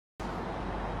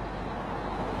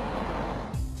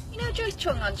know Joyce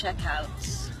Chung on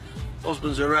checkouts?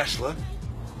 Husband's a wrestler.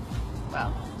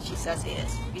 Well, she says he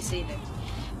is. Have you seen him?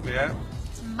 Yeah.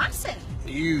 It's massive.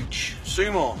 Huge.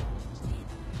 Sumo.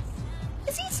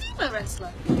 Is he a sumo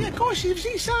wrestler? Yeah, of course, you've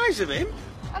seen the size of him.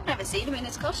 I've never seen him in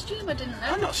his costume, I didn't know.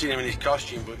 I've not seen him in his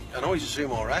costume, but I know he's a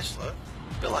sumo wrestler.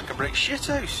 Bit like a brick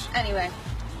shithouse. Anyway,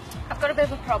 I've got a bit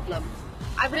of a problem.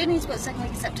 I really need to put the second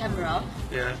week of September off.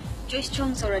 Yeah. Joyce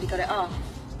Chung's already got it off.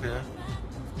 Yeah.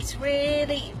 It's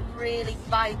really, really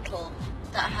vital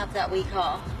that I have that week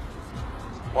off.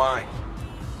 Why?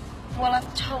 Well,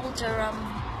 I've told her I'm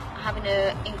having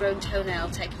an ingrown toenail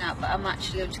taken out, but I'm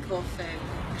actually going to Corfu.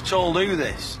 You told who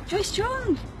this? Joyce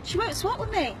Chung. She won't swap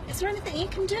with me. Is there anything you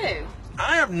can do?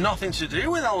 I have nothing to do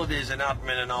with holidays and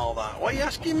admin and all that. What are you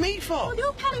asking me for? Well,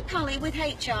 you're pally-pally with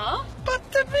HR. But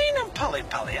I mean, I'm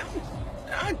pally-pally.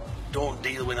 I don't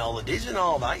deal with holidays and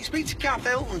all that. You speak to Kath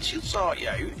Hilton, she'll sort you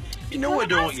out. You know her,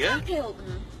 don't you? Kath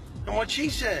Hilton. And what'd she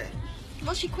say?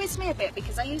 Well, she quizzed me a bit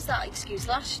because I used that excuse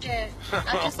last year.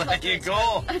 Well, there you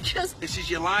go. This is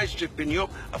your lies tripping you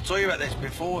up. I've told you about this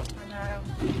before. I know.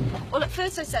 Well, at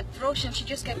first I said thrush and she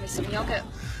just gave me some yoghurt.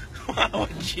 Why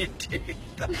would you do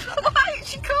that? Why?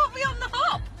 She caught me on the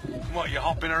hop. What, you're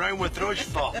hopping around with thrush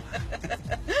for?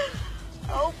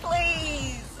 Oh,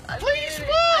 please. Please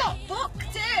what? I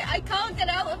booked it. I can't get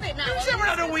out of it now. Who's ever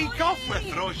had a week off with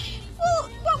thrush? Well,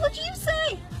 what would you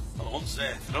say? I won't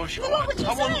say thrush. Well, what would you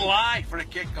I wouldn't say? lie for a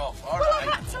kick-off. All Well, right.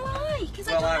 I had to lie because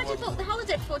Well, I'd I already wouldn't. booked the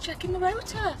holiday before checking the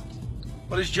rota.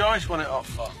 What does Joyce want it off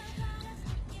for?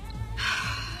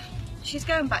 She's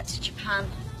going back to Japan.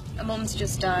 Her mum's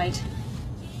just died.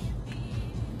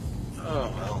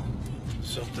 Oh, well,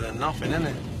 something and nothing, isn't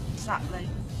it? Exactly.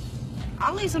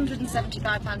 I'll lose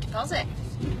 £175 deposit.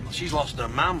 She's lost her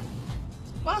mum.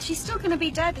 Well, she's still going to be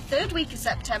dead the third week of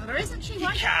September, isn't she? You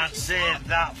can't say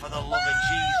that for the love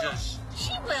of Jesus.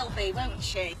 She will be, won't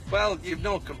she? Well, you've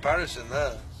no comparison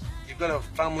there. You've got a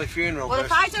family funeral. Well,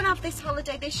 if I don't have this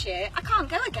holiday this year, I can't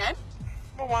go again.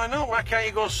 Well, why not? Why can't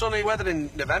you go sunny weather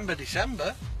in November,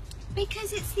 December?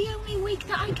 Because it's the only week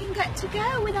that I can get to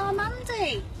go with our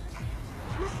Mandy.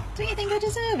 Don't you think I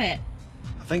deserve it?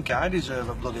 I think I deserve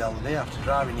a bloody holiday after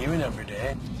driving you in every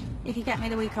day. If you get me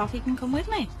the week off, you can come with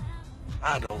me.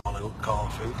 I don't want to go to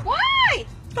Corfu. Why?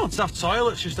 Don't have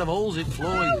toilets, just have holes in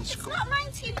flooring No, and it's stuff. not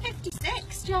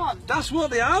 1956, John. That's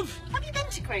what they have. Have you been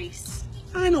to Greece?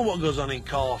 I know what goes on in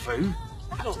Corfu.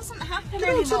 That doesn't happen They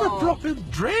anymore. don't have a proper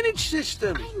drainage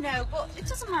system. I know, but it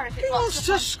doesn't matter if it Who wants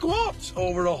to squat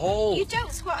over a hole? You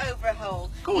don't squat over a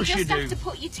hole. Of course you just you have do. to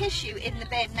put your tissue in the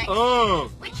bin next Oh.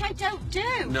 to you, which I don't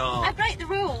do. No. I break the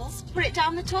rules, put it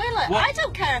down the toilet. What I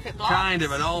don't care if it blocks. Kind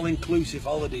of an all-inclusive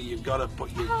holiday. You've got to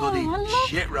put your Oh, bloody I love-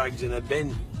 shit rags in a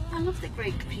bin. I love the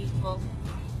Greek people.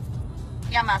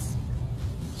 Yamas.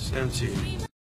 Same to you.